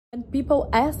When people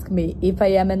ask me if I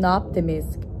am an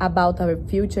optimist about our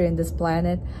future in this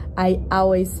planet, I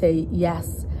always say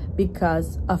yes,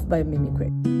 because of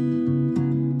biomimicry.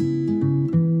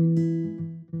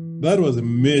 That was a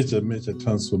major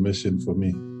transformation for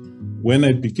me. When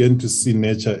I began to see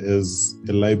nature as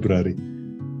a library,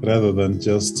 rather than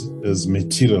just as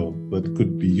material that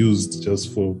could be used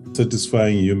just for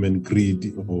satisfying human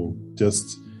greed or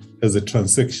just as a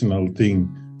transactional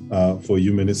thing for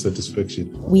human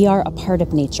satisfaction. We are a part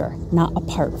of nature, not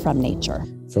apart from nature.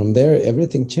 From there,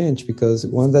 everything changed, because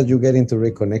once that you get into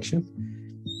reconnection,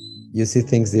 you see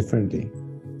things differently.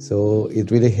 So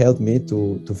it really helped me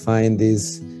to find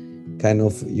this kind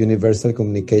of universal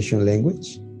communication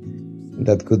language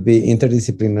that could be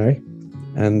interdisciplinary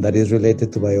and that is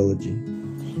related to biology.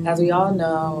 As we all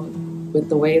know, with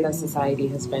the way that society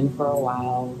has been for a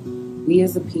while, we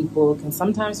as a people can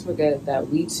sometimes forget that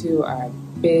we too are a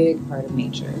big part of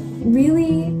nature. It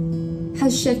really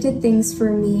has shifted things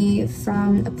for me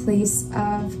from a place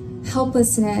of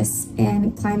helplessness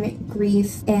and climate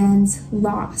grief and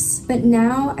loss. But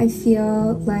now I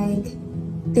feel like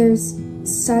there's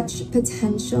such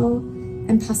potential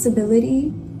and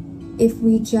possibility if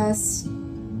we just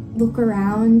look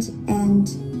around and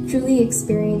truly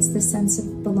experience the sense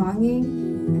of belonging.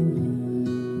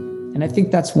 And I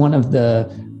think that's one of the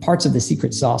parts of the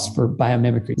secret sauce for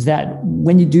biomimicry, is that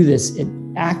when you do this, it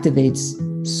activates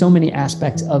so many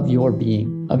aspects of your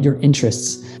being, of your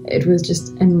interests. It was just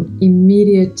an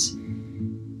immediate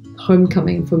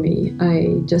homecoming for me.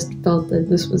 I just felt that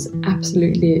this was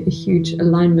absolutely a huge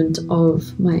alignment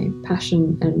of my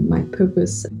passion and my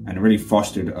purpose. And it really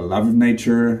fostered a love of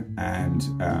nature, and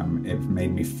it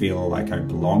made me feel like I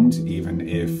belonged, even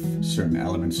if certain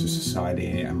elements of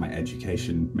society and my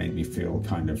education made me feel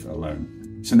kind of alone.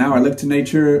 So now I look to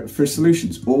nature for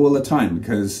solutions all the time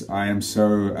because I am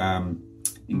so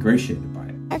ingratiated by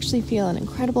it. I actually feel an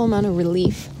incredible amount of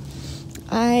relief.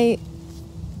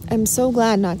 I'm so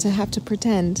glad not to have to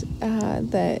pretend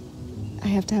that I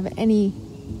have to have any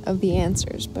of the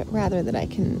answers, but rather that I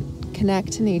can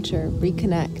connect to nature,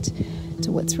 reconnect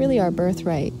to what's really our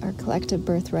birthright, our collective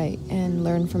birthright, and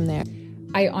learn from there.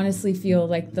 I honestly feel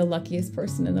like the luckiest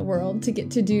person in the world to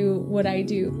get to do what I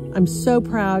do. I'm so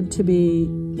proud to be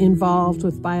involved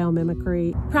with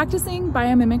biomimicry. Practicing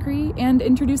biomimicry and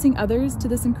introducing others to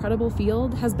this incredible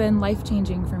field has been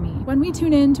life-changing for me. When we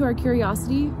tune in to our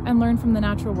curiosity and learn from the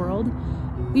natural world,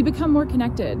 we become more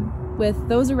connected with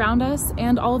those around us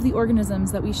and all of the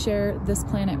organisms that we share this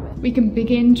planet with. We can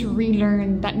begin to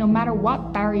relearn that no matter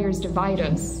what barriers divide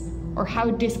us, or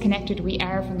how disconnected we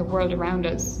are from the world around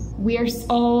us, we are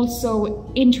all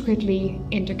so intricately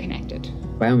interconnected.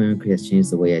 Biomimicry has changed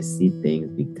the way I see things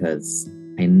because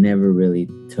I never really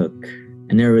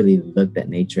looked at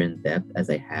nature in depth as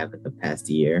I have in the past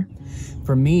year.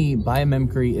 For me,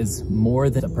 biomimicry is more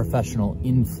than a professional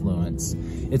influence.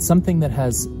 It's something that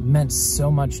has meant so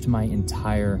much to my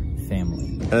entire family.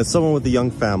 And as someone with a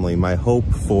young family, my hope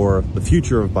for the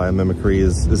future of biomimicry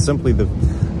is simply the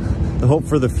hope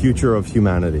for the future of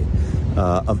humanity,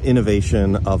 of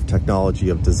innovation, of technology,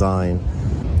 of design,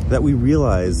 that we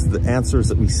realize the answers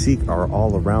that we seek are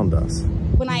all around us.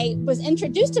 When I was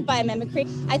introduced to biomimicry,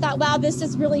 I thought, wow, this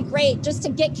is really great just to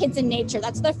get kids in nature.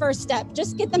 That's the first step.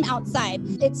 Just get them outside.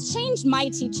 It's changed my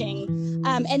teaching,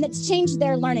 and it's changed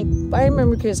their learning.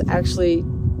 Biomimicry has actually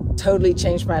totally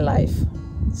changed my life.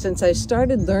 Since I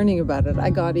started learning about it, I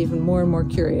got even more and more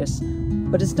curious.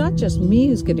 But it's not just me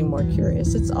who's getting more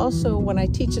curious. It's also when I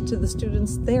teach it to the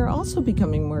students, they are also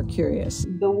becoming more curious.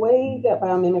 The way that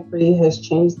biomimicry has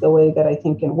changed the way that I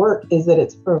think and work is that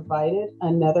it's provided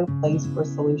another place for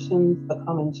solutions, the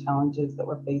common challenges that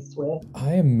we're faced with.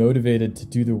 I am motivated to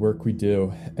do the work we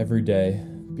do every day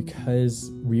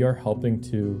because we are helping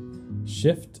to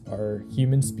shift our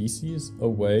human species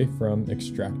away from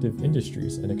extractive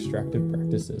industries and extractive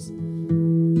practices.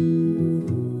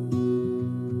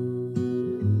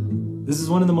 This is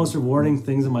one of the most rewarding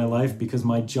things in my life because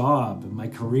my job, my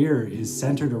career is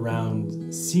centered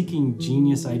around seeking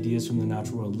genius ideas from the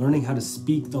natural world, learning how to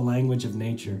speak the language of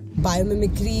nature.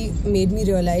 Biomimicry made me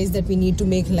realize that we need to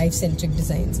make life-centric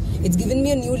designs. It's given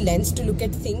me a new lens to look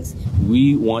at things.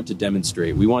 We want to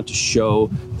demonstrate, we want to show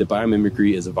that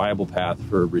biomimicry is a viable path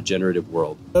for a regenerative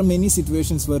world. There are many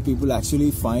situations where people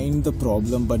actually find the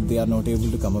problem, but they are not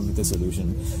able to come up with a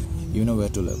solution. You know where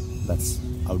to look. That's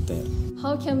out there.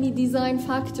 How can we design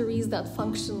factories that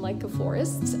function like a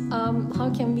forest? How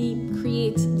can we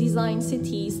design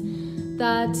cities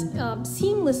that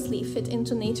seamlessly fit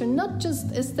into nature, not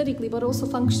just aesthetically, but also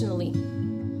functionally?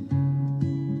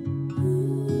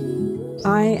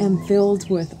 I am filled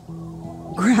with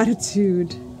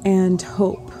gratitude and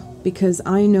hope, because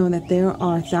I know that there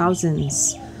are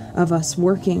thousands of us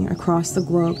working across the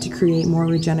globe to create more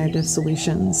regenerative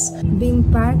solutions. Being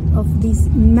part of this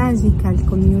magical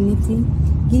community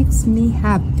gives me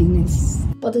happiness.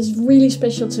 What is really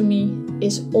special to me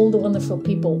is all the wonderful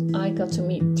people I got to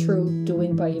meet through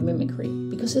doing biomimicry,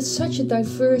 because it's such a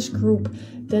diverse group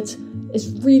that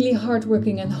is really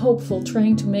hardworking and hopeful,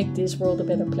 trying to make this world a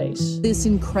better place. This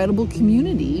incredible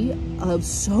community of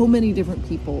so many different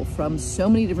people from so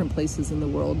many different places in the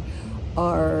world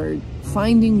are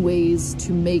finding ways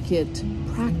to make it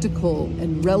practical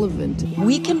and relevant.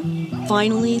 We can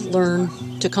finally learn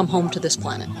to come home to this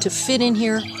planet, to fit in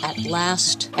here at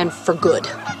last and for good,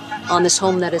 on this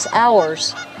home that is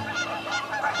ours,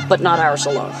 but not ours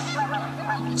alone.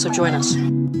 So join us.